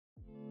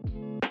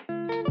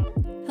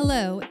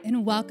Hello,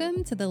 and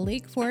welcome to the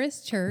Lake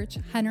Forest Church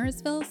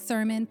Huntersville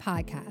Sermon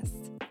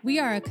Podcast. We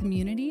are a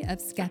community of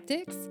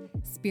skeptics,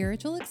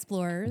 spiritual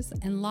explorers,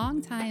 and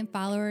longtime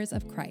followers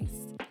of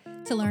Christ.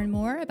 To learn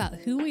more about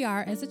who we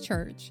are as a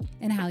church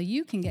and how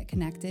you can get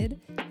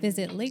connected,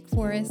 visit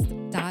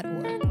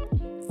lakeforest.org.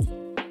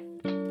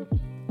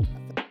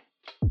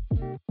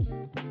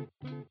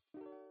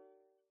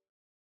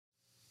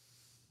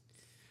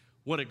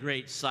 What a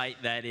great sight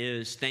that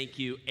is. Thank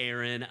you,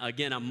 Aaron.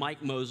 Again, I'm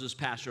Mike Moses,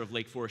 pastor of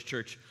Lake Forest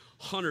Church,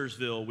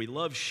 Huntersville. We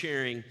love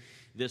sharing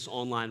this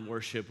online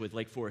worship with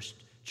Lake Forest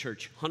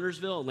Church,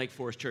 Huntersville, and Lake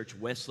Forest Church,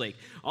 Westlake.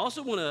 I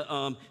also want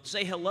to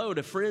say hello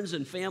to friends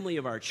and family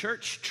of our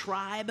church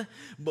tribe,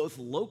 both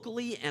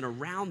locally and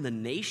around the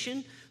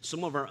nation.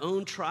 Some of our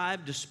own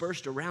tribe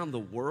dispersed around the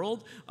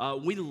world.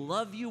 We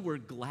love you. We're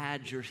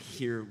glad you're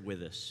here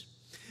with us.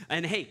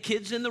 And hey,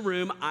 kids in the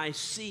room, I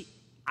see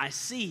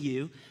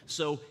you,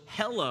 so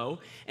hello.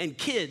 And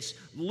kids,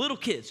 little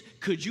kids,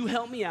 could you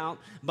help me out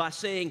by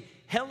saying,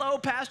 hello,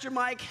 Pastor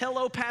Mike,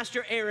 hello,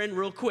 Pastor Aaron,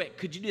 real quick?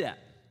 Could you do that?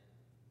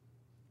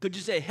 Could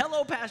you say,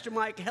 hello, Pastor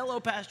Mike,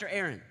 hello, Pastor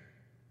Aaron?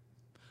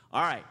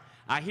 All right,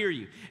 I hear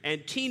you.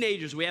 And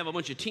teenagers, we have a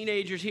bunch of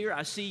teenagers here.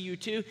 I see you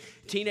too.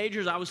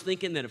 Teenagers, I was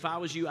thinking that if I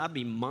was you, I'd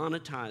be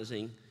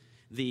monetizing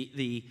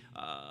the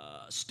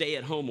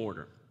stay-at-home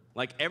order.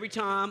 Like every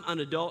time an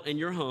adult in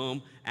your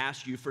home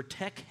asks you for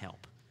tech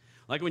help.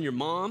 Like when your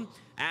mom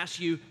asks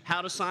you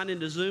how to sign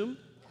into Zoom,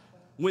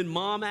 when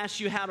mom asks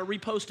you how to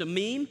repost a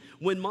meme,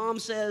 when mom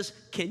says,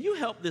 can you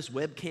help this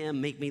webcam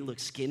make me look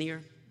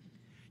skinnier?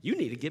 You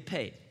need to get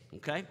paid,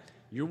 okay?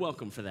 You're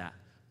welcome for that.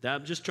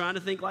 I'm just trying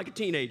to think like a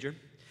teenager.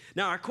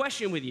 Now, our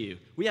question with you,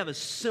 we have a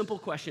simple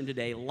question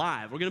today,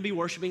 live. We're going to be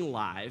worshiping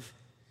live.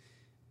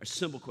 A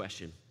simple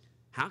question.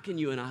 How can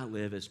you and I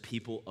live as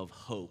people of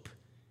hope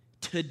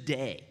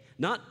today?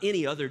 Not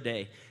any other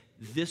day,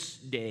 this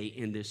day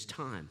in this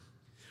time.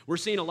 We're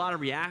seeing a lot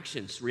of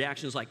reactions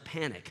like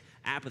panic,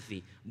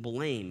 apathy,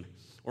 blame,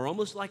 or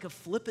almost like a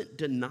flippant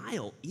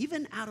denial,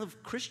 even out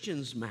of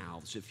Christians'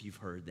 mouths, if you've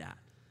heard that.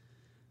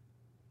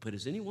 But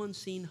has anyone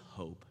seen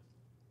hope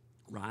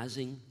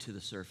rising to the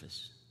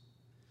surface?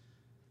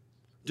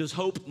 Does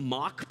hope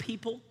mock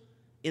people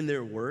in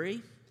their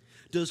worry?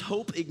 Does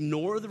hope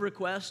ignore the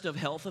request of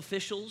health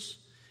officials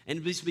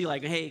and just be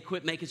like, hey,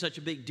 quit making such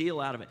a big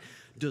deal out of it?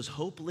 Does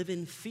hope live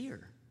in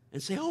fear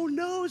and say, oh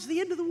no, it's the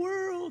end of the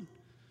world?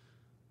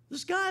 The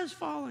sky is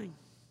falling.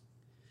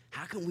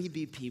 How can we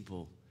be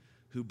people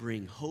who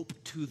bring hope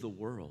to the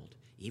world,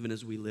 even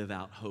as we live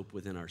out hope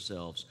within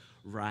ourselves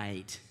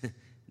right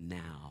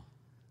now?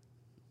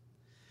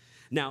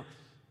 Now,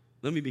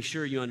 let me be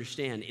sure you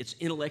understand, it's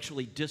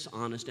intellectually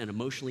dishonest and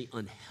emotionally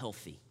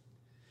unhealthy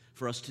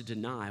for us to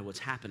deny what's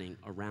happening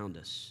around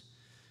us.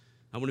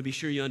 I want to be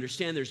sure you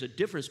understand there's a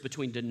difference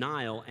between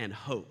denial and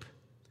hope.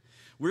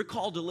 We're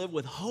called to live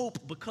with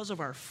hope because of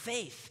our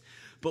faith.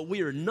 But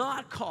we are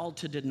not called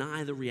to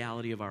deny the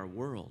reality of our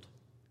world.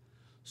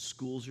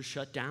 Schools are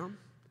shut down.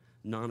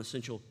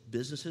 Non-essential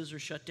businesses are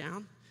shut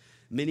down.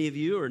 Many of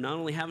you are not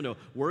only having to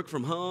work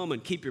from home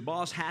and keep your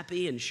boss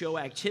happy and show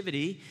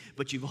activity,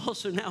 but you've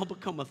also now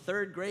become a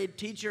third grade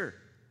teacher.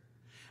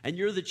 And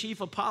you're the chief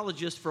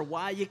apologist for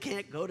why you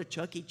can't go to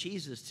Chuck E.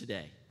 Cheese's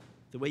today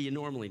the way you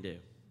normally do.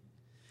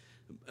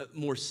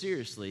 More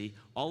seriously,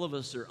 all of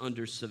us are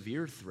under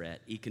severe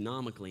threat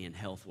economically and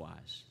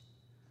health-wise.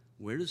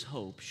 Where does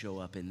hope show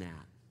up in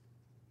that?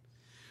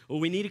 Well,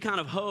 we need a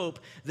kind of hope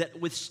that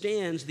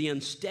withstands the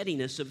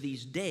unsteadiness of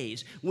these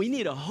days. We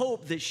need a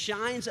hope that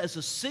shines as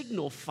a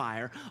signal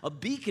fire, a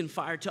beacon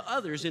fire to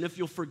others. And if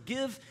you'll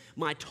forgive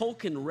my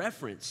Tolkien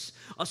reference,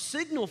 a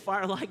signal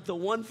fire like the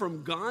one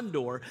from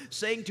Gondor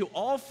saying to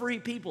all free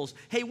peoples,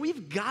 hey,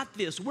 we've got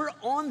this, we're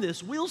on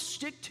this, we'll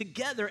stick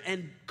together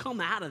and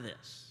come out of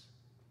this.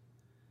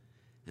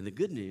 And the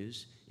good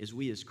news is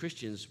we as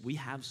Christians, we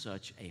have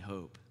such a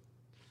hope.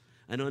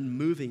 An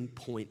unmoving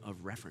point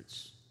of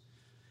reference,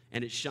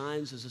 and it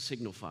shines as a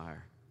signal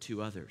fire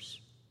to others.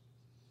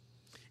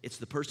 It's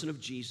the person of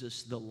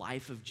Jesus, the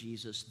life of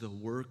Jesus, the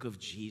work of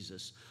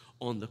Jesus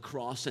on the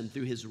cross and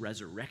through his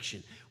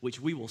resurrection, which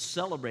we will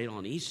celebrate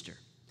on Easter,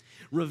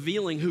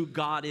 revealing who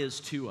God is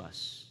to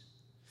us.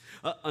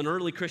 An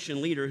early Christian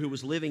leader who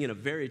was living in a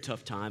very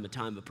tough time, a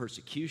time of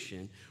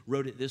persecution,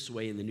 wrote it this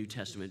way in the New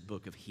Testament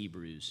book of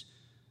Hebrews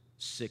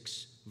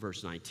 6,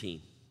 verse 19.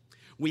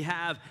 We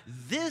have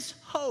this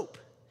hope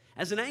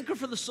as an anchor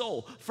for the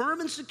soul,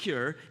 firm and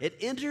secure. It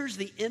enters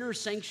the inner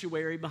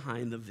sanctuary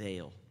behind the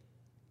veil.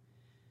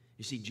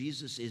 You see,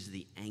 Jesus is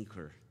the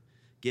anchor,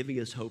 giving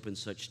us hope in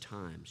such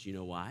times. You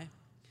know why?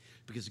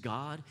 Because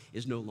God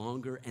is no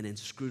longer an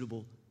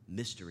inscrutable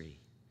mystery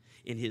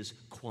in his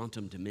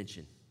quantum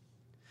dimension,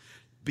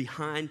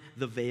 behind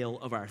the veil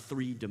of our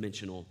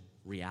three-dimensional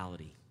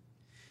reality.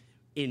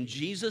 In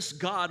Jesus,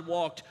 God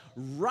walked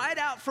right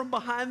out from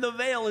behind the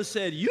veil and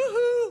said,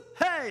 yoo-hoo,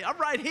 hey, I'm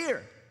right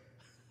here.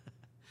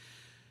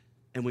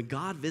 And when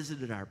God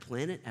visited our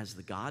planet as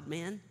the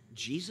God-man,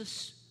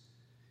 Jesus,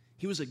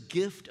 he was a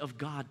gift of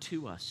God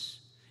to us.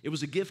 It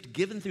was a gift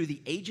given through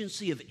the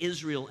agency of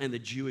Israel and the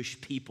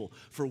Jewish people,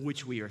 for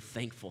which we are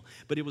thankful.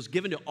 But it was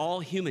given to all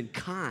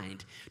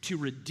humankind to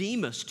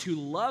redeem us, to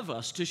love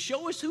us, to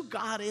show us who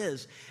God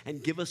is,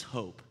 and give us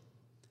hope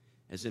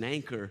as an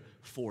anchor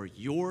for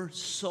your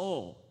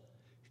soul,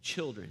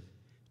 children,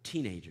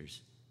 teenagers,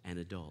 and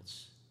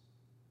adults.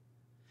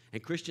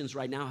 And Christians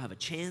right now have a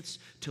chance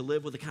to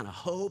live with the kind of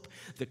hope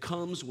that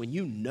comes when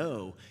you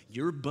know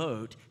your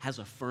boat has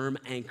a firm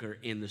anchor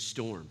in the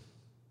storm.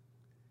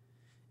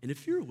 And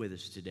if you're with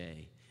us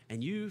today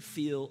and you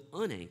feel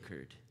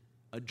unanchored,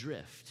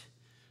 adrift,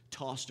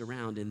 tossed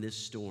around in this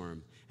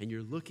storm, and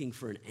you're looking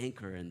for an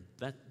anchor, and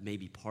that may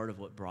be part of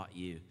what brought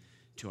you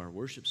to our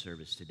worship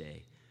service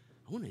today,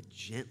 I want to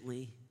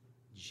gently,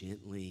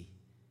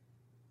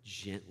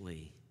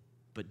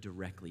 but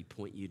directly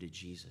point you to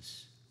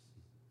Jesus.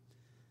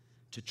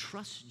 To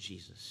trust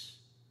Jesus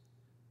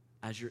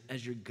as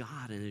your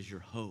God and as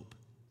your hope.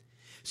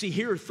 See,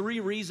 here are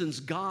 3 reasons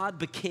God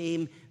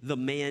became the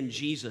man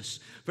Jesus.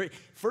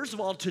 First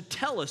of all, to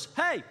tell us,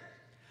 hey,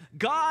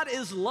 God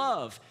is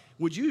love.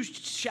 Would you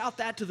shout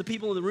that to the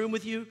people in the room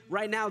with you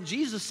right now?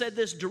 Jesus said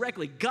this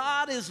directly.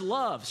 God is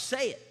love.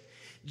 Say it.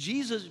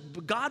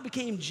 God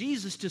became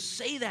Jesus to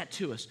say that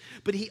to us,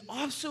 but he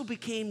also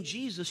became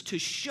Jesus to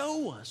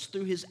show us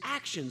through his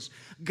actions,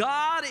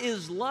 God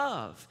is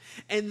love.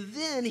 And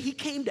then he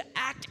came to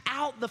act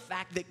out the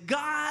fact that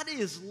God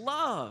is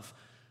love,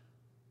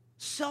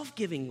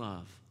 self-giving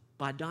love,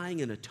 by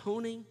dying an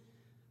atoning,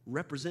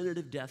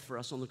 representative death for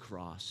us on the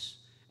cross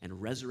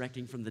and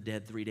resurrecting from the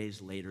dead 3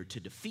 days later to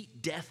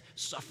defeat death,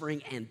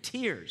 suffering, and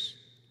tears.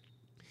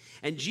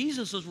 And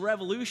Jesus'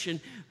 revolution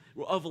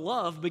of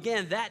love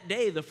began that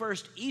day, the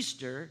first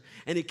Easter,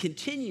 and it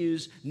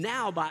continues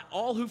now by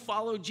all who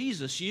follow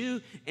Jesus, you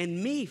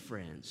and me,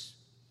 friends.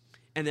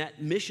 And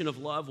that mission of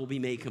love will be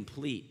made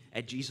complete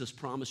at Jesus'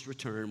 promised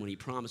return when he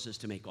promises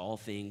to make all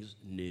things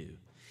new.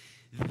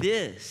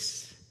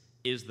 This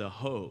is the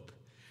hope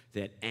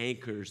that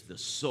anchors the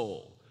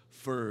soul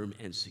firm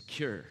and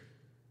secure.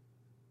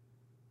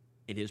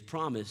 And his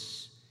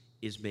promise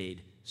is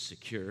made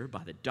secure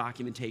by the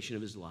documentation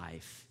of his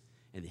life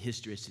and the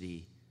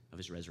historicity of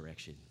his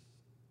resurrection.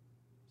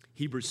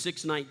 Hebrews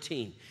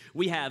 6:19,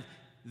 we have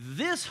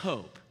this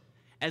hope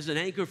as an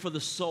anchor for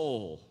the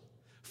soul,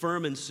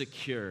 firm and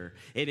secure.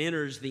 It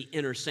enters the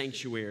inner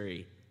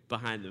sanctuary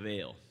behind the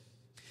veil.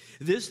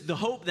 The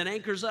hope that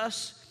anchors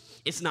us,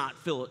 it's not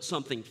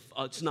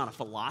a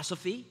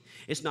philosophy,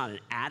 it's not an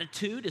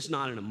attitude, it's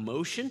not an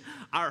emotion.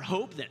 Our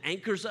hope that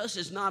anchors us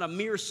is not a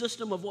mere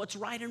system of what's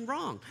right and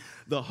wrong.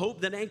 The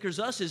hope that anchors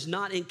us is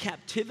not in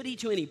captivity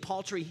to any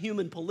paltry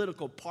human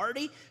political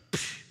party.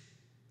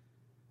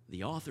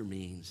 The author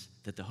means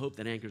that the hope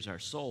that anchors our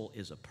soul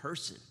is a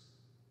person.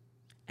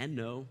 And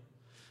no,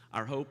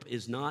 our hope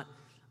is not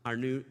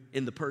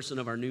in the person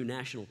of our new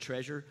national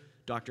treasure,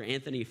 Dr.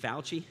 Anthony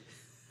Fauci,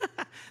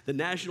 the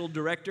national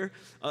director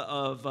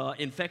of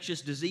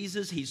infectious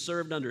diseases. He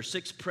served under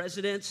 6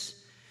 presidents.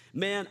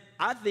 Man,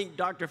 I think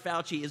Dr.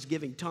 Fauci is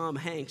giving Tom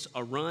Hanks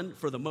a run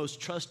for the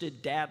most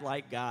trusted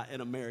dad-like guy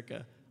in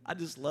America. I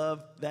just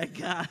love that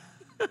guy.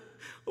 I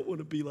want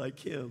to be like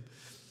him.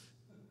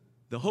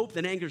 The hope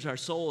that anchors our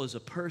soul is a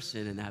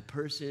person, and that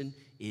person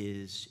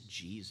is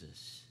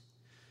Jesus.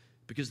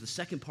 Because the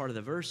second part of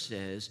the verse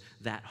says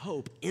that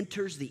hope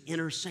enters the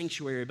inner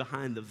sanctuary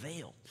behind the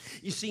veil.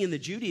 You see, in the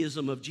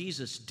Judaism of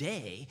Jesus'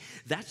 day,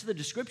 that's the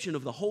description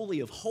of the Holy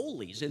of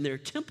Holies in their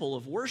temple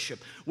of worship,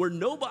 where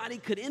nobody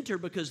could enter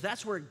because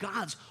that's where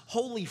God's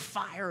holy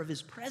fire of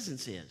his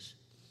presence is.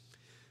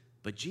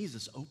 But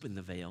Jesus opened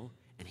the veil,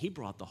 and he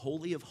brought the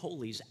Holy of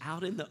Holies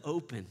out in the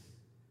open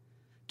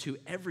to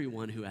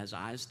everyone who has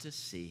eyes to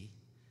see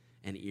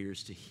and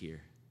ears to hear.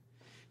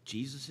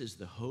 Jesus is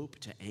the hope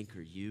to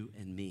anchor you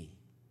and me.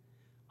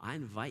 I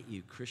invite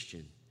you,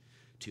 Christian,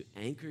 to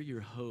anchor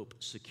your hope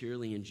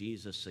securely in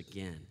Jesus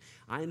again.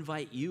 I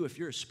invite you, if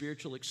you're a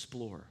spiritual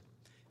explorer,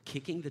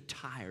 kicking the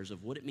tires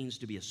of what it means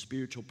to be a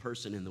spiritual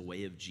person in the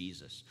way of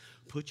Jesus,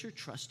 put your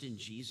trust in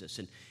Jesus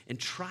and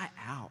try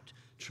out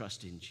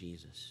trust in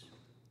Jesus.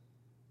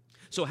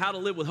 So how to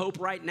live with hope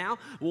right now?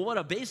 Well, what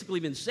I've basically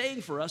been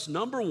saying for us,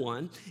 number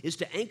 1, is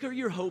to anchor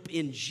your hope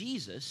in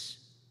Jesus.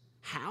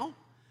 How?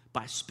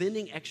 By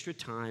spending extra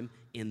time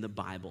in the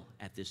Bible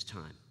at this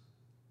time.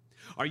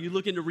 Are you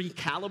looking to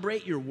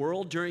recalibrate your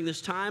world during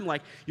this time?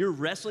 Like you're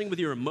wrestling with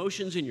your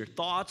emotions and your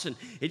thoughts and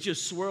it's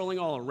just swirling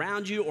all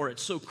around you, or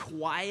it's so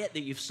quiet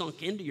that you've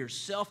sunk into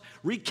yourself?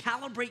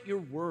 Recalibrate your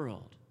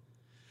world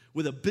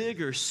with a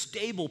bigger,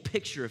 stable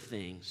picture of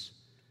things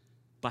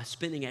by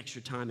spending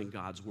extra time in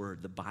God's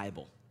Word, the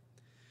Bible.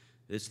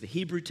 It's the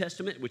Hebrew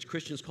Testament, which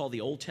Christians call the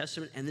Old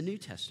Testament, and the New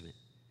Testament.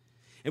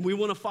 And we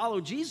want to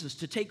follow Jesus,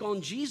 to take on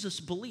Jesus'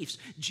 beliefs,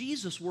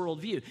 Jesus'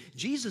 worldview,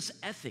 Jesus'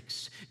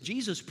 ethics,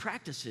 Jesus'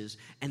 practices,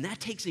 and that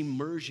takes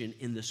immersion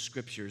in the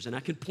Scriptures. And I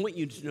can point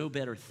you to no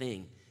better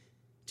thing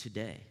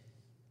today.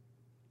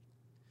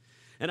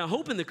 And I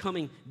hope in the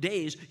coming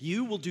days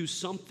you will do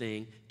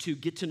something to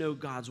get to know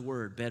God's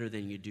Word better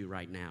than you do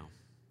right now.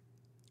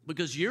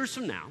 Because years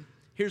from now,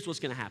 here's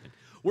what's going to happen.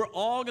 We're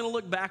all going to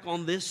look back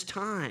on this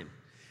time,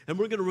 and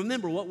we're going to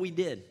remember what we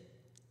did.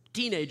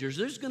 Teenagers,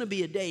 there's going to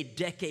be a day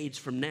decades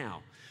from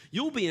now.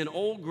 You'll be an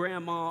old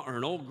grandma or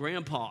an old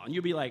grandpa, and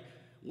you'll be like,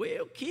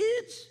 well,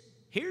 kids,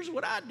 here's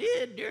what I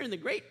did during the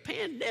great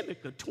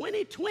pandemic of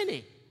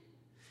 2020.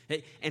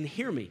 Hey, and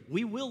hear me,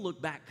 we will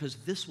look back because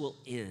this will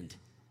end.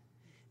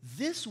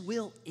 This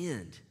will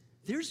end.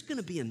 There's going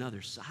to be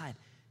another side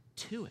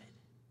to it.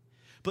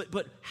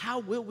 But how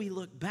will we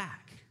look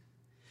back?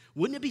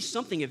 Wouldn't it be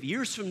something if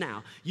years from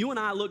now, you and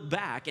I look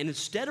back and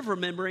instead of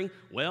remembering,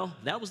 well,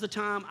 that was the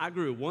time I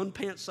grew 1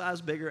 pant size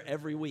bigger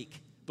every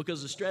week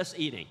because of stress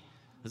eating.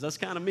 Because that's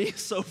kind of me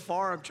so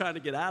far, I'm trying to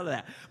get out of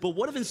that. But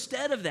what if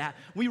instead of that,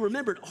 we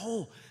remembered,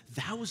 oh,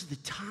 that was the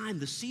time,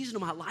 the season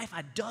of my life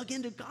I dug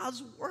into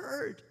God's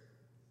word.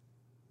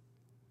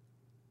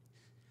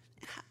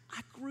 And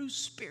I grew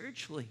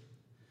spiritually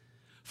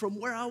from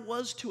where I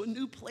was to a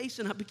new place,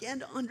 and I began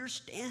to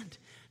understand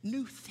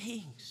new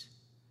things.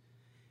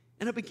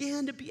 And I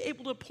began to be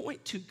able to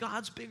point to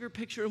God's bigger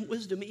picture and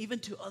wisdom even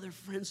to other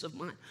friends of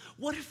mine.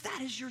 What if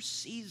that is your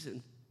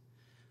season?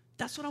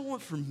 That's what I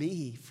want for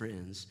me,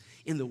 friends,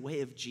 in the way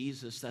of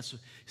Jesus.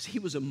 He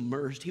was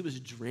immersed, he was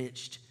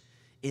drenched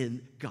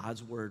in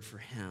God's word for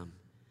him.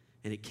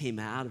 And it came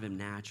out of him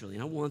naturally.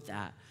 And I want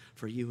that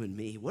for you and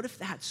me. What if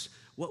that's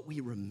what we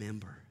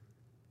remember?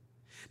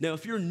 Now,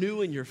 if you're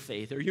new in your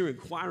faith or you're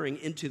inquiring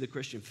into the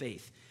Christian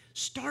faith,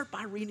 start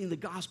by reading the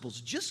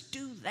Gospels. Just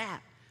do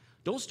that.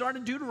 Don't start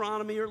in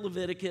Deuteronomy or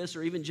Leviticus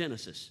or even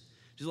Genesis.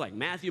 Just like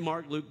Matthew,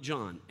 Mark, Luke,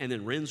 John, and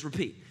then rinse,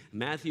 repeat.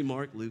 Matthew,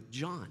 Mark, Luke,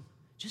 John.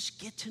 Just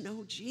get to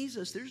know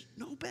Jesus. There's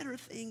no better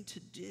thing to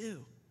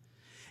do.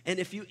 And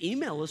if you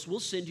email us, we'll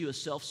send you a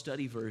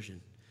self-study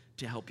version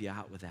to help you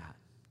out with that.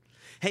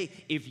 Hey,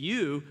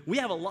 we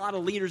have a lot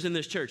of leaders in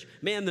this church.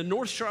 Man, the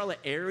North Charlotte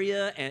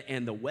area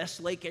and the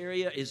Westlake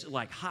area is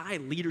like high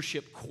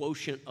leadership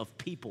quotient of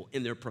people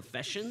in their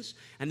professions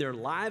and their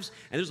lives.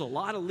 And there's a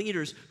lot of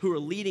leaders who are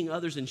leading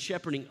others and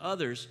shepherding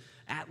others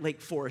at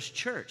Lake Forest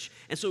Church.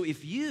 And so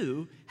if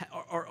you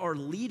are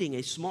leading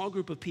a small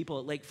group of people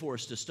at Lake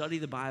Forest to study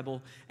the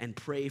Bible and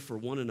pray for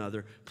one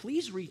another,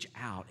 please reach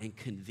out and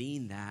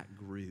convene that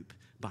group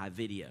by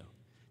video.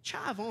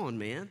 Chive on,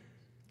 man.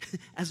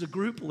 As a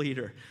group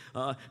leader,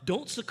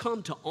 don't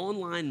succumb to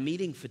online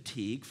meeting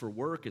fatigue for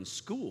work and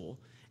school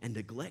and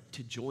neglect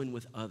to join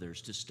with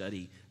others to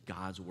study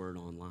God's word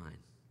online.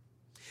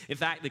 In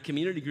fact, the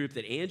community group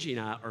that Angie and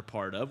I are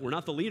part of, we're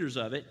not the leaders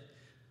of it.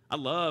 I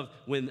love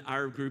when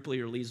our group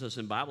leader leads us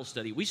in Bible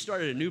study. We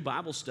started a new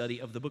Bible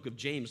study of the book of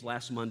James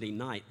last Monday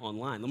night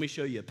online. Let me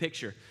show you a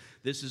picture.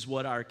 This is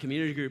what our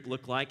community group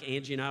looked like.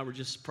 Angie and I were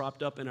just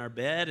propped up in our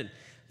bed, and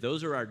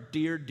those are our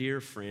dear,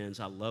 dear friends.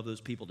 I love those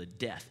people to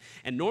death.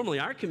 And normally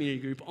our community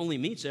group only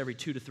meets every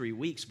 2 to 3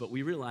 weeks, but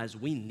we realize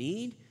we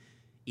need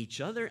each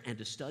other and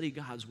to study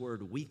God's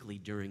word weekly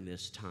during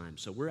this time.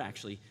 So we're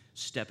actually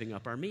stepping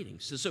up our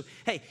meetings. So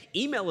hey,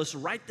 email us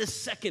right this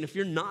second if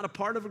you're not a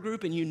part of a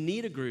group and you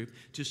need a group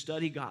to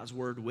study God's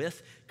word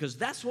with, because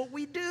that's what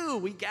we do.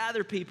 We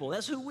gather people.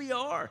 That's who we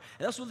are.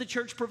 And that's what the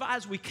church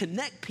provides. We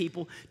connect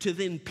people to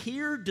then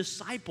peer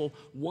disciple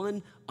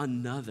one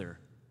another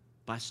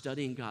by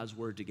studying God's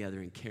word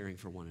together and caring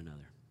for one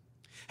another.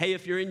 Hey,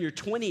 if you're in your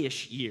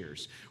 20-ish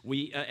years,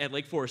 we at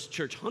Lake Forest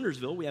Church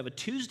Huntersville, we have a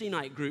Tuesday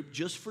night group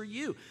just for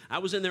you. I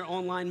was in their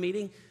online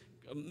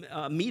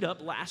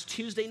meetup last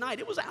Tuesday night.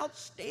 It was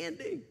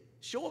outstanding.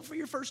 Show up for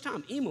your first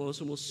time. Email us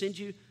and we'll send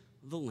you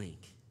the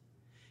link.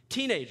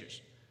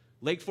 Teenagers,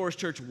 Lake Forest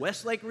Church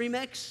Westlake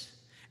Remix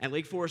and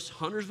Lake Forest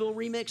Huntersville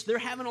Remix, they're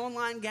having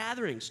online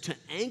gatherings to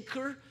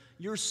anchor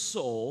your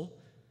soul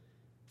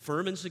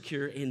firm and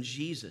secure in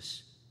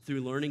Jesus through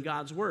learning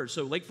God's word.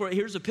 So Lake Forest,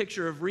 here's a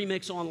picture of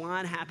Remix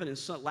Online happening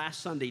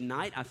last Sunday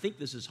night. I think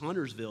this is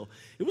Huntersville.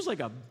 It was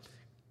like a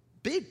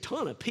big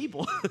ton of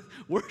people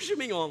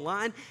worshiping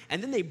online,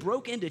 and then they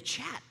broke into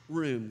chat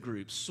room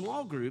groups,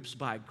 small groups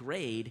by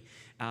grade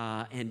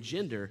and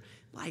gender.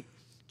 Like,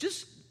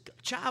 just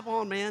chive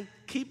on, man.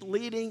 Keep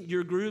leading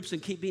your groups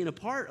and keep being a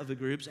part of the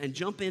groups, and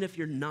jump in if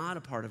you're not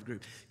a part of a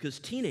group. Because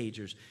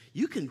teenagers,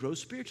 you can grow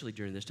spiritually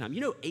during this time.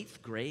 You know,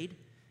 8th grade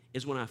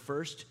is when I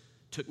first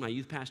took my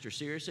youth pastor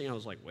seriously, and I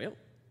was like, well,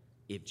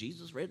 if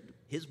Jesus read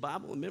his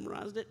Bible and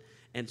memorized it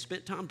and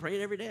spent time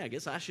praying every day, I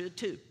guess I should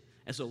too.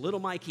 And so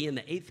little Mikey in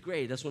the 8th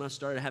grade, that's when I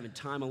started having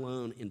time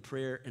alone in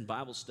prayer and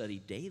Bible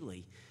study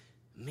daily.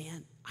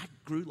 Man, I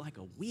grew like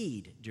a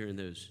weed during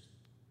those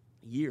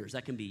years.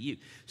 That can be you.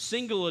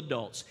 Single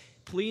adults,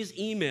 please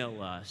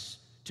email us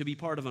to be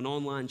part of an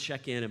online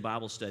check-in and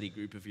Bible study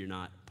group if you're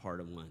not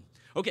part of one.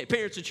 Okay,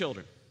 parents of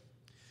children.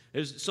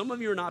 Some of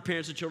you are not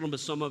parents of children, but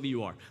some of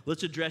you are.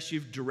 Let's address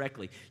you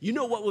directly. You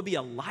know what would be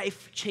a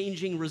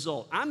life-changing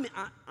result?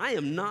 I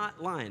am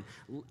not lying.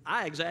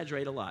 I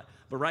exaggerate a lot,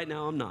 but right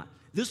now I'm not.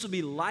 This will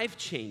be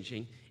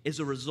life-changing as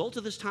a result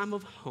of this time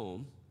of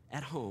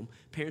at home.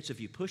 Parents,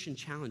 if you push and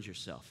challenge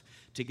yourself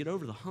to get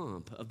over the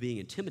hump of being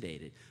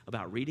intimidated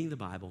about reading the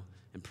Bible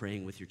and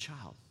praying with your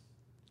child.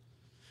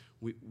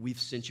 We've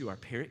sent you our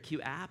Parent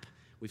Cue app.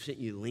 We've sent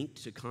you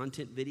linked to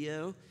content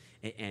video.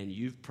 and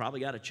you've probably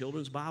got a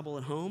children's Bible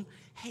at home,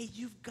 hey,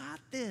 you've got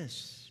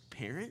this,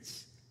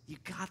 parents. You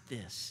got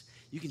this.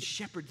 You can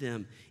shepherd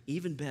them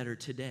even better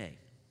today.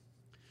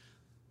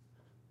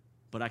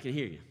 But I can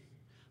hear you.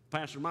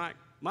 Pastor Mike,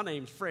 my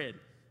name's Fred.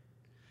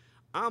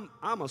 I'm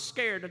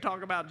scared to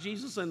talk about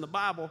Jesus in the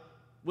Bible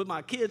with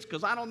my kids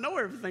because I don't know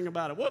everything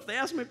about it. What if they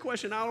ask me a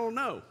question I don't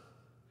know?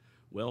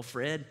 Well,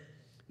 Fred,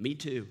 me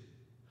too.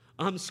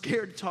 I'm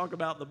scared to talk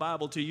about the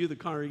Bible to you, the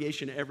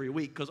congregation, every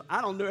week because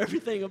I don't know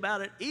everything about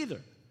it either,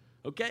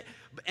 okay?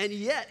 And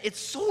yet, it's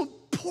so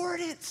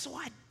important, so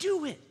I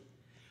do it.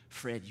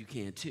 Fred, you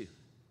can too.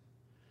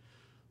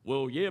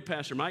 Well, yeah,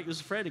 Pastor Mike, this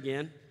is Fred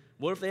again.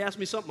 What if they ask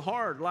me something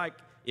hard, like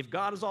if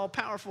God is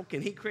all-powerful,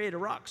 can he create a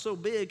rock so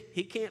big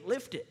he can't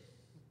lift it?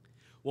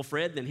 Well,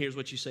 Fred, then here's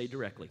what you say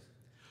directly.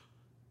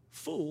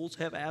 Fools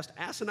have asked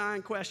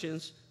asinine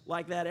questions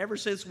like that ever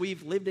since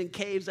we've lived in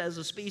caves as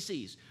a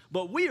species.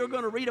 But we are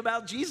going to read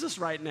about Jesus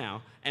right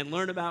now and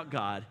learn about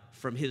God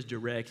from his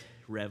direct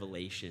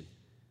revelation.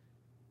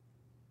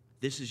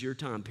 This is your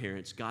time,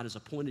 parents. God has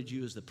appointed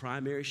you as the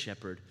primary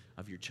shepherd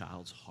of your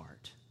child's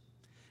heart.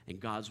 And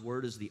God's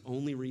word is the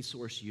only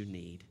resource you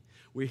need.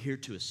 We're here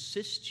to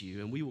assist you,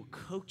 and we will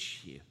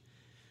coach you.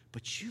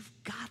 But you've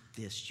got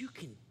this. You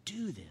can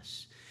do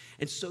this.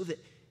 And so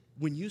that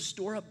when you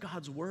store up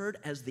God's word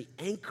as the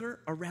anchor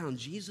around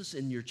Jesus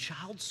in your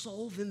child's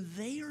soul, then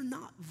they are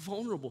not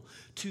vulnerable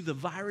to the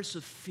virus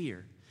of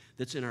fear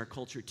that's in our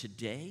culture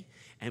today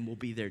and will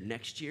be there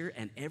next year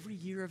and every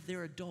year of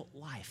their adult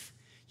life.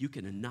 You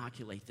can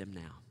inoculate them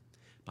now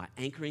by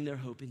anchoring their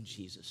hope in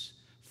Jesus,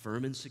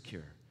 firm and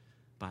secure,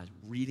 by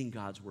reading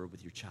God's word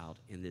with your child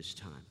in this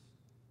time.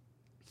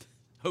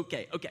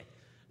 Okay.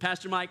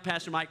 Pastor Mike.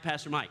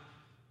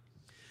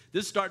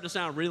 This is starting to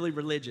sound really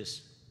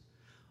religious.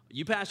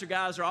 You pastor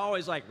guys are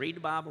always like, read the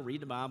Bible.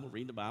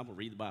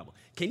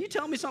 Can you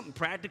tell me something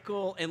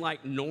practical and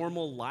like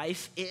normal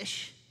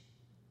life-ish?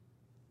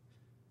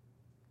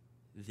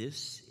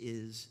 This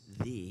is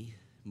the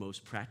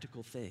most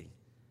practical thing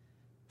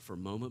for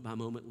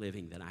moment-by-moment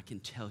living that I can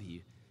tell you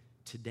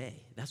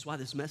today. That's why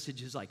this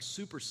message is like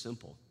super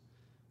simple,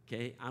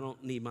 okay? I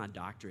don't need my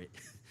doctorate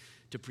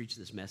to preach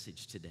this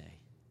message today.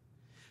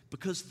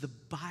 Because the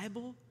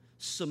Bible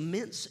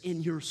cements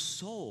in your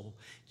soul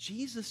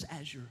Jesus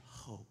as your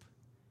hope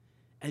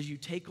as you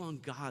take on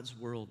God's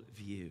world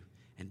view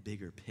and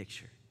bigger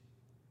picture.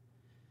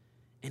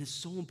 And it's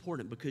so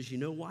important because you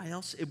know why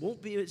else?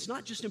 It's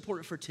not just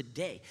important for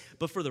today,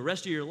 but for the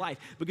rest of your life.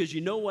 Because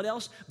you know what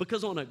else?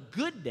 Because on a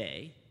good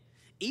day,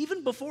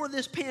 even before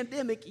this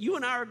pandemic, you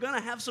and I are going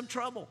to have some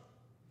trouble,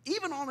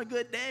 even on a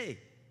good day.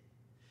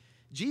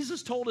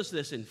 Jesus told us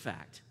this, in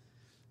fact.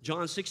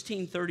 John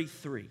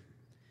 16:33.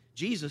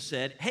 Jesus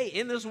said, hey,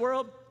 in this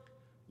world,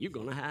 you're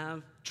going to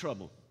have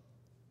trouble.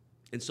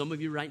 And some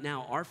of you right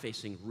now are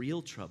facing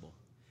real trouble.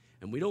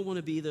 And we don't want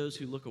to be those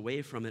who look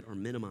away from it or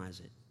minimize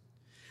it.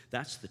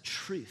 That's the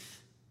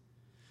truth.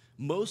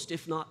 Most,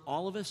 if not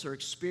all of us, are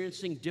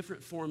experiencing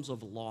different forms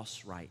of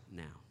loss right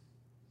now.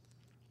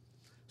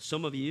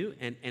 Some of you,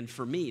 and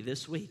for me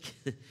this week,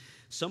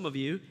 some of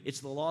you, it's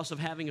the loss of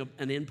having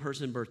an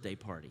in-person birthday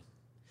party.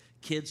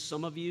 Kids,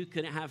 some of you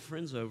couldn't have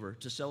friends over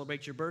to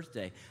celebrate your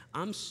birthday.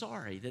 I'm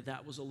sorry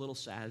that was a little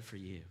sad for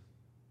you.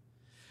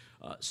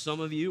 Some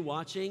of you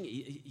watching,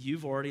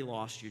 you've already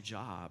lost your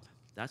job.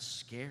 That's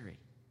scary.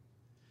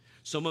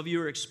 Some of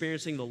you are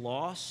experiencing the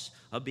loss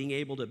of being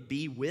able to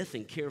be with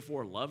and care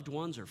for loved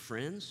ones or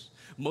friends.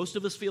 Most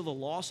of us feel the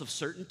loss of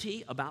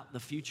certainty about the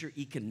future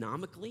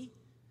economically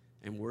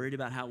and worried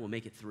about how we'll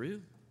make it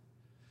through.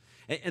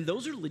 And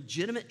those are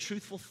legitimate,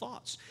 truthful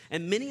thoughts.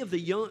 And many of the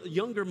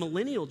younger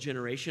millennial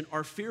generation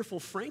are fearful,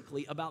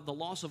 frankly, about the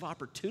loss of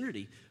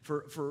opportunity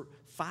for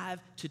 5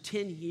 to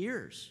 10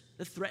 years.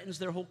 That threatens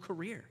their whole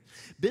career.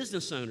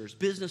 Business owners,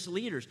 business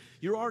leaders,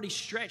 you're already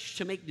stretched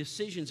to make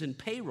decisions in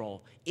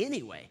payroll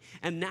anyway.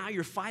 And now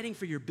you're fighting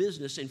for your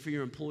business and for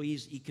your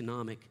employees'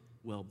 economic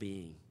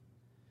well-being.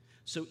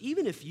 So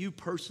even if you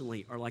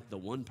personally are like the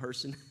one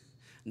person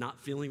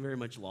not feeling very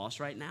much loss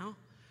right now,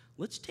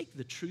 let's take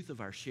the truth of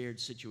our shared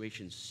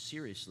situation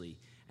seriously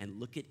and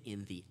look it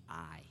in the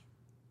eye.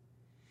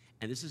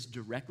 And this is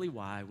directly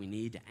why we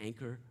need to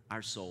anchor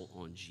our soul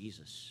on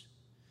Jesus,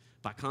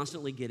 by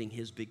constantly getting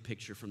his big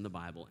picture from the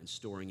Bible and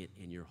storing it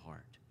in your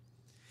heart.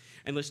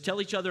 And let's tell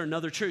each other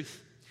another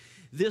truth.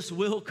 This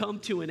will come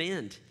to an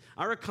end.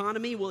 Our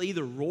economy will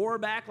either roar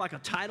back like a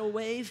tidal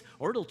wave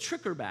or it'll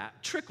trickle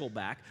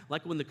back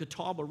like when the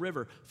Catawba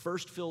River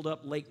first filled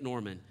up Lake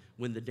Norman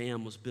when the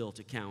dam was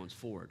built at Cowan's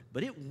Ford.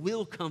 But it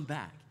will come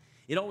back.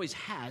 It always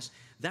has.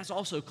 That's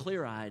also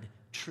clear-eyed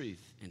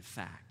truth and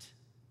fact.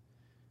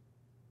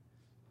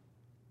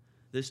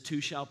 This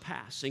too shall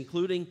pass,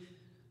 including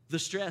the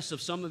stress of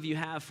some of you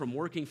have from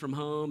working from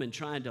home and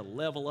trying to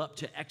level up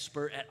to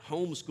expert at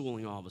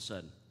homeschooling all of a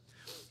sudden.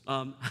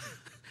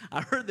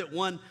 I heard that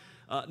one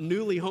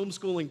newly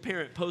homeschooling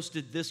parent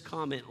posted this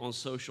comment on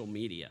social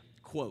media,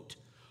 quote,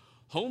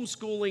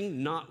 "Homeschooling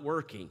not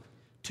working.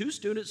 2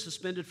 students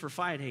suspended for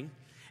fighting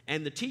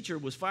and the teacher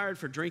was fired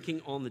for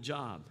drinking on the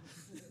job.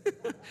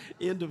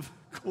 End of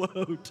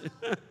quote.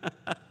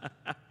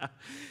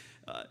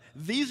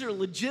 These are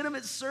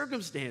legitimate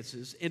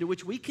circumstances into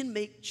which we can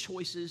make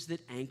choices that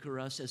anchor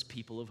us as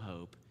people of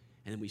hope,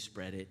 and then we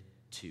spread it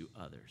to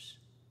others.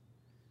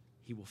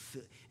 He will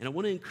fill, and I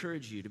want to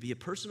encourage you to be a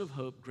person of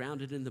hope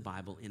grounded in the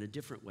Bible in a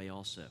different way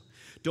also.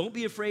 Don't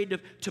be afraid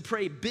to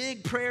pray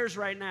big prayers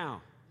right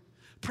now.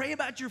 Pray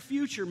about your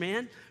future,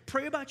 man.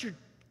 Pray about your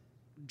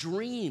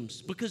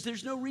dreams, because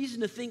there's no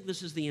reason to think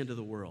this is the end of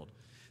the world.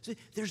 See,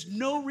 there's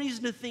no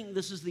reason to think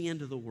this is the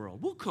end of the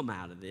world. We'll come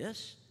out of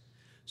this.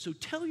 So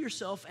tell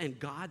yourself and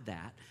God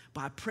that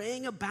by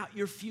praying about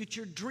your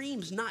future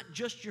dreams, not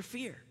just your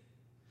fear.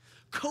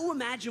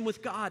 Co-imagine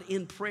with God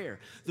in prayer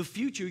the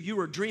future you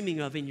are dreaming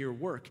of in your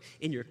work,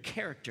 in your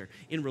character,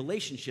 in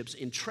relationships,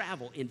 in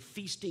travel, in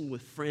feasting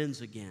with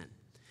friends again.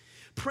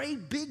 Pray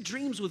big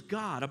dreams with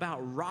God about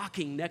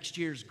rocking next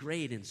year's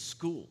grade in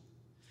school.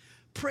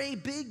 Pray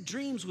big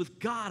dreams with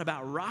God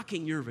about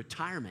rocking your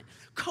retirement.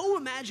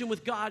 Co-imagine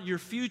with God your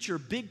future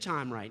big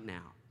time right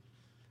now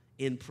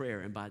in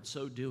prayer, and by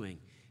so doing,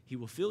 He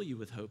will fill you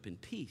with hope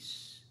and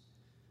peace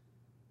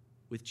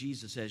with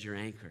Jesus as your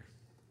anchor.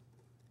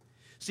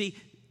 See,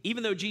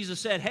 even though Jesus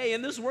said, hey,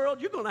 in this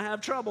world, you're going to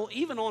have trouble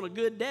even on a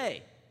good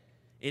day.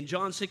 In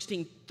John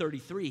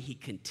 16:33, He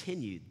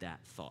continued that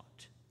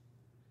thought.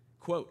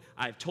 Quote,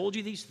 I have told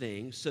you these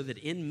things so that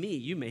in me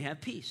you may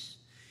have peace.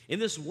 In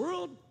this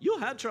world, you'll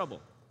have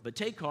trouble, but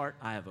take heart,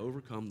 I have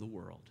overcome the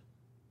world.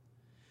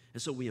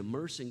 And so we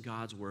immerse in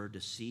God's word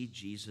to see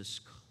Jesus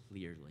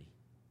clearly.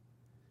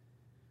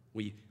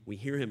 We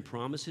hear Him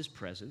promise His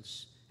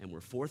presence, and we're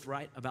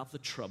forthright about the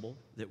trouble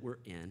that we're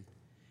in.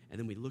 And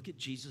then we look at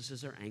Jesus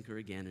as our anchor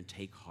again and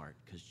take heart,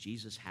 because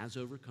Jesus has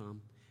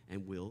overcome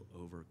and will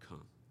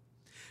overcome.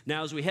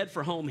 Now, as we head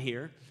for home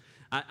here,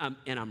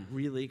 I'm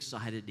really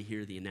excited to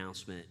hear the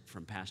announcement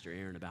from Pastor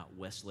Aaron about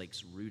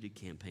Westlake's Rooted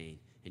campaign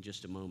in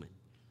just a moment.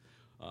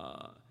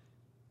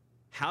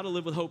 How to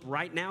live with hope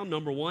right now.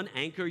 Number 1,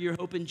 anchor your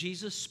hope in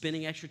Jesus,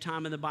 spending extra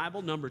time in the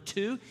Bible. Number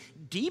 2,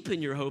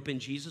 deepen your hope in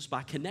Jesus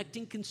by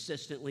connecting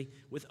consistently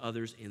with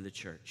others in the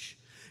church.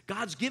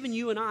 God's given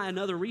you and I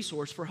another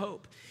resource for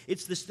hope.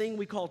 It's this thing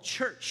we call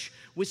church.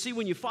 We see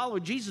when you follow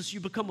Jesus, you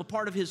become a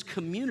part of His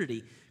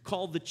community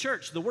called the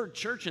church. The word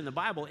church in the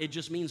Bible, it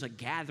just means a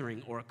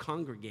gathering or a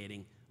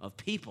congregating of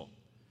people.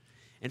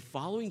 And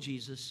following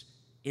Jesus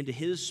into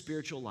His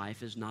spiritual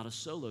life is not a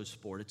solo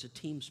sport, it's a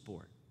team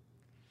sport.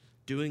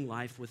 Doing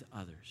life with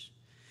others.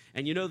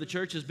 And you know, the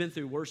church has been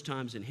through worse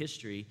times in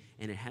history,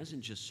 and it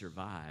hasn't just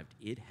survived,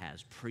 it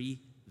has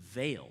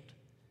prevailed.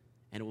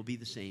 And it will be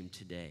the same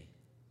today.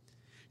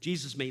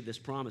 Jesus made this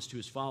promise to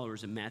His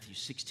followers in Matthew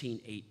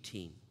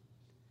 16:18.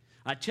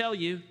 I tell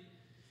you,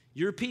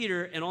 you're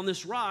Peter, and on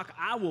this rock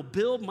I will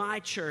build my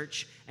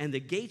church, and the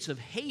gates of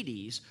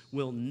Hades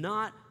will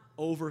not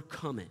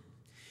overcome it.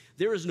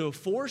 There is no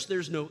force,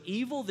 there's no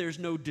evil, there's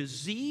no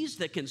disease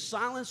that can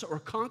silence or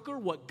conquer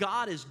what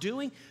God is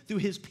doing through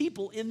His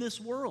people in this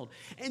world.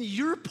 And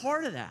you're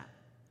part of that.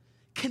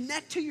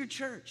 Connect to your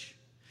church.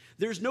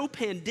 There's no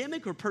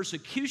pandemic or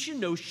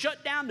persecution, no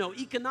shutdown, no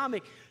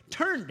economic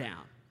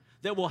turndown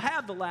that will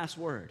have the last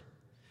word.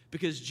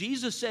 Because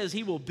Jesus says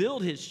He will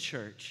build His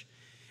church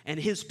and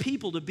His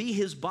people to be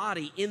His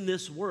body in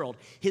this world,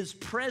 His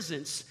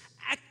presence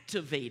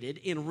activated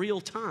in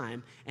real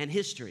time and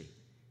history.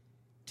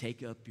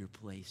 Take up your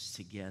place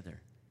together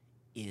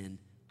in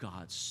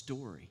God's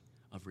story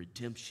of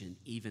redemption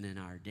even in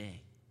our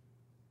day.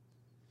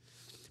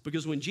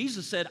 Because when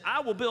Jesus said, I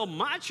will build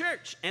my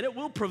church and it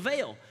will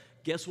prevail,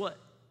 guess what?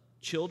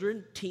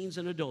 Children, teens,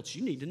 and adults,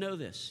 you need to know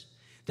this.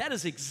 That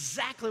is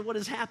exactly what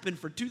has happened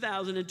for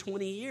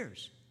 2,020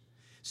 years.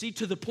 See,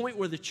 to the point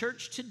where the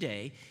church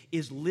today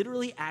is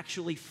literally,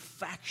 actually,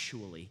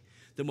 factually,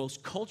 the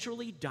most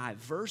culturally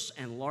diverse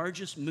and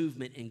largest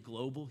movement in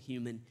global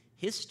human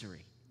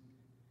history.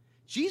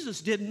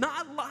 Jesus did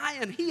not lie,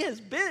 and He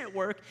has been at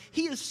work.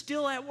 He is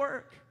still at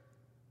work.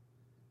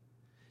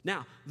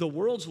 Now, the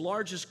world's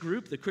largest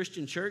group, the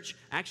Christian church,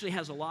 actually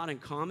has a lot in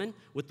common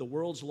with the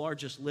world's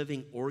largest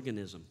living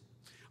organism.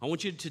 I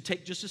want you to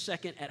take just a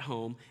second at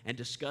home and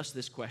discuss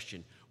this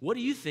question. What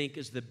do you think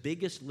is the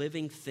biggest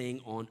living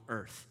thing on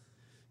earth?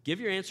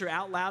 Give your answer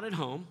out loud at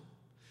home.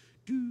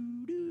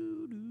 Do,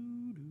 do,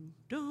 do, do,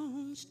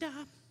 don't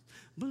stop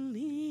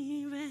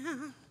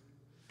believing.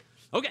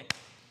 Okay.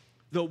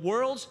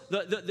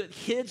 The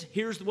kids,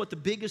 here's what the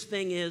biggest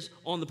thing is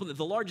on the planet.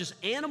 The largest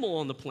animal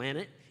on the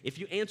planet, if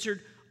you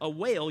answered a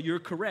whale, you're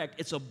correct.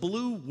 It's a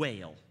blue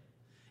whale.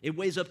 It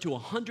weighs up to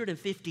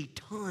 150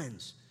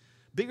 tons.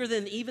 Bigger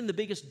than even the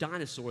biggest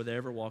dinosaur that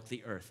ever walked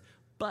the earth.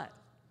 But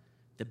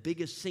the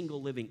biggest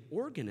single living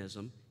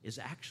organism is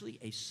actually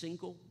a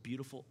single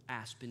beautiful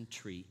aspen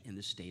tree in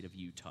the state of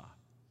Utah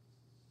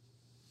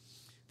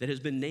that has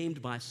been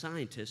named by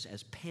scientists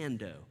as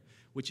Pando,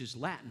 which is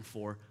Latin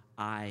for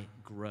I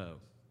grow.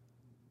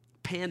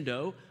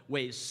 Pando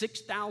weighs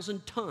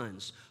 6,000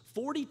 tons,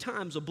 40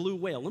 times a blue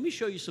whale. Let me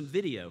show you some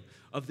video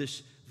of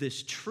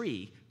this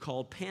tree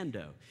called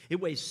Pando. It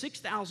weighs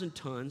 6,000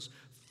 tons,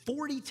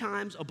 40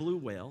 times a blue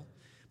whale.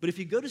 But if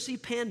you go to see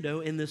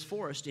Pando in this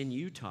forest in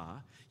Utah,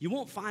 you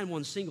won't find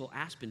one single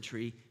aspen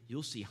tree.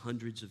 You'll see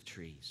hundreds of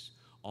trees,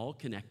 all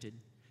connected,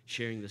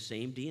 sharing the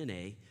same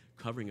DNA,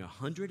 covering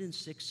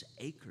 106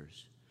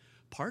 acres.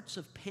 Parts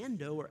of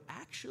Pando are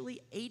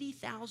actually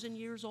 80,000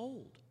 years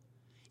old.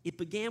 It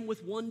began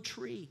with one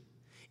tree.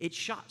 It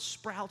shot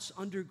sprouts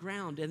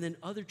underground, and then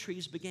other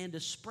trees began to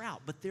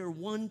sprout, but they're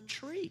one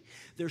tree.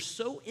 They're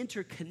so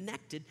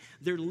interconnected,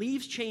 their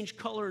leaves change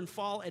color and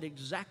fall at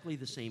exactly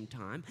the same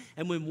time.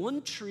 And when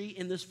one tree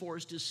in this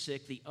forest is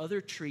sick, the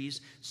other trees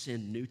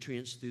send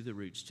nutrients through the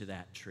roots to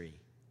that tree.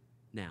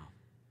 Now,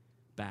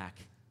 back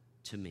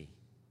to me.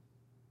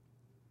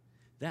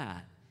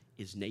 That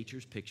is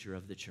nature's picture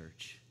of the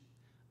church,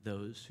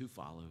 those who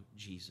follow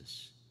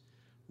Jesus.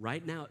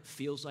 Right now, it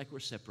feels like we're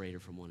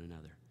separated from one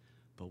another,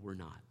 but we're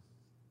not.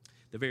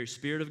 The very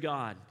Spirit of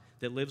God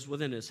that lives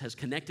within us has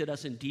connected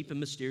us in deep and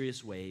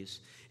mysterious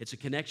ways. It's a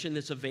connection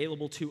that's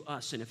available to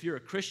us. And if you're a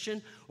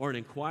Christian or an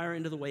inquirer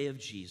into the way of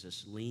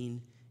Jesus,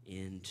 lean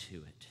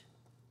into it.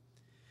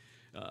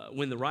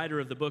 When the writer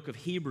of the book of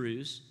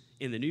Hebrews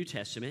in the New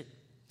Testament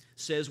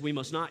says we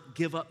must not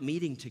give up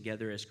meeting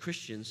together as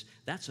Christians,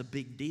 that's a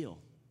big deal.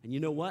 And you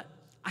know what?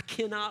 I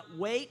cannot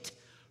wait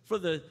for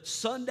the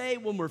Sunday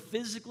when we're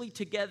physically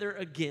together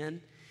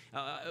again,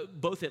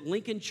 both at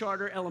Lincoln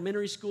Charter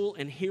Elementary School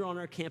and here on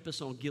our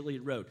campus on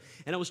Gilead Road.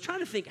 And I was trying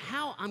to think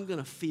how I'm going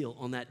to feel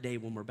on that day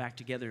when we're back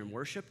together in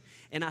worship.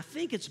 And I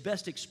think it's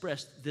best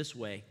expressed this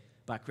way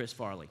by Chris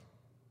Farley.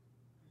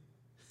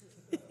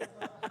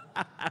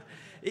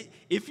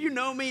 If you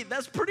know me,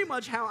 that's pretty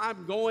much how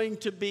I'm going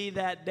to be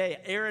that day.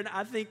 Aaron,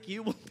 I think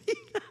you will be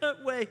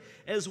that way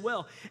as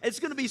well. It's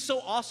going to be so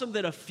awesome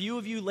that a few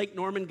of you Lake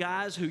Norman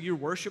guys who your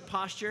worship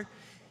posture,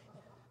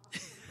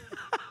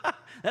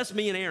 that's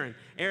me and Aaron.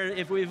 Aaron,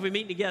 if we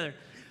meet together,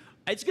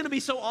 it's going to be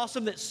so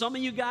awesome that some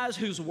of you guys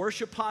whose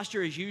worship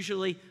posture is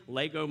usually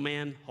Lego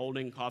man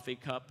holding coffee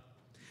cup,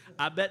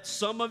 I bet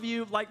some of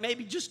you, like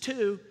maybe just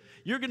two,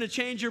 you're going to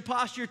change your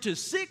posture to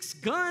 6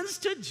 guns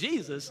to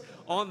Jesus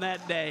on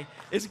that day.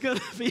 It's going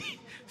to be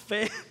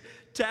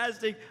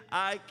fantastic.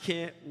 I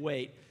can't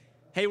wait.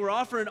 Hey, we're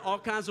offering all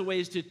kinds of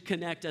ways to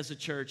connect as a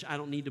church. I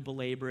don't need to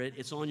belabor it.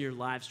 It's on your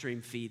live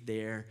stream feed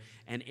there,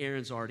 and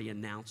Aaron's already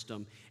announced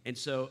them. And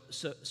so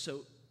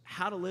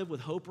how to live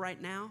with hope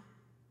right now?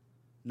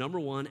 Number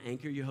 1,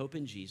 anchor your hope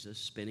in Jesus,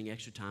 spending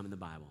extra time in the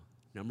Bible.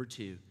 Number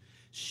 2,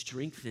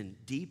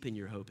 deepen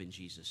your hope in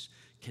Jesus,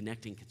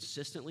 connecting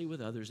consistently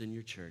with others in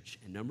your church.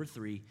 And number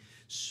 3,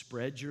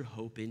 spread your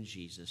hope in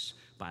Jesus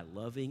by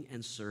loving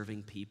and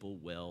serving people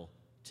well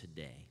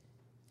today.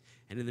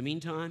 And in the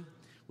meantime,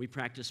 we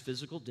practice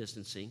physical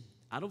distancing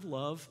out of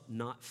love,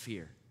 not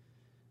fear,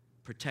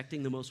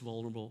 protecting the most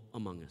vulnerable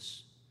among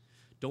us.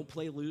 Don't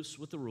play loose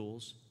with the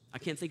rules. I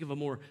can't think of a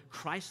more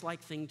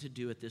Christ-like thing to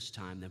do at this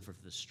time than for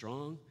the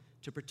strong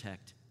to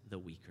protect the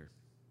weaker.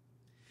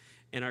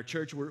 In our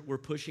church, we're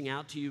pushing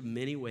out to you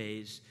many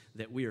ways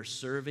that we are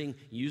serving,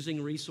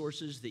 using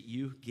resources that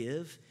you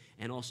give,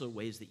 and also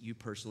ways that you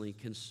personally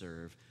can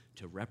serve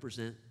to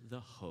represent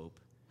the hope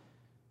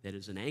that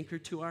is an anchor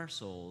to our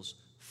souls,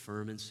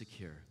 firm and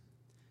secure,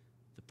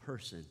 the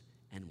person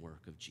and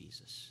work of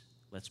Jesus.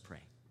 Let's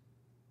pray.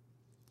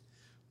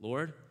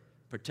 Lord,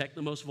 protect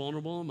the most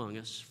vulnerable among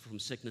us from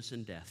sickness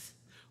and death.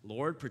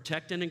 Lord,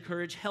 protect and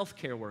encourage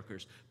healthcare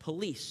workers,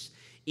 police,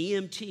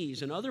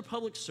 EMTs, and other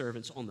public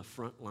servants on the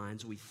front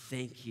lines. We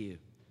thank you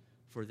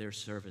for their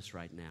service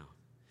right now.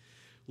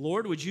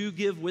 Lord, would you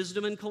give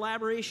wisdom and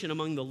collaboration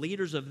among the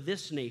leaders of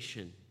this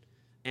nation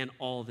and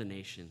all the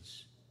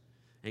nations?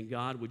 And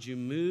God, would you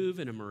move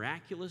in a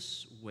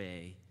miraculous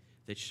way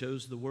that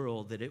shows the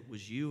world that it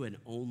was you and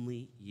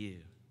only you?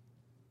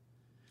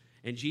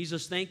 And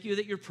Jesus, thank you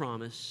that your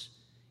promise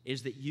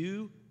is that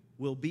you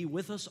will be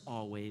with us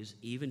always,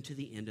 even to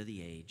the end of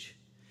the age.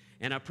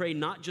 And I pray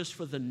not just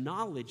for the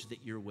knowledge that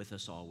you're with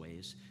us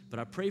always, but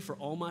I pray for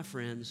all my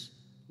friends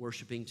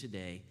worshiping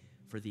today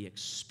for the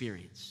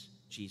experience,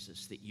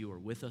 Jesus, that you are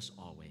with us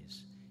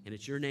always. And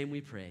it's your name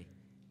we pray.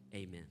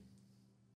 Amen.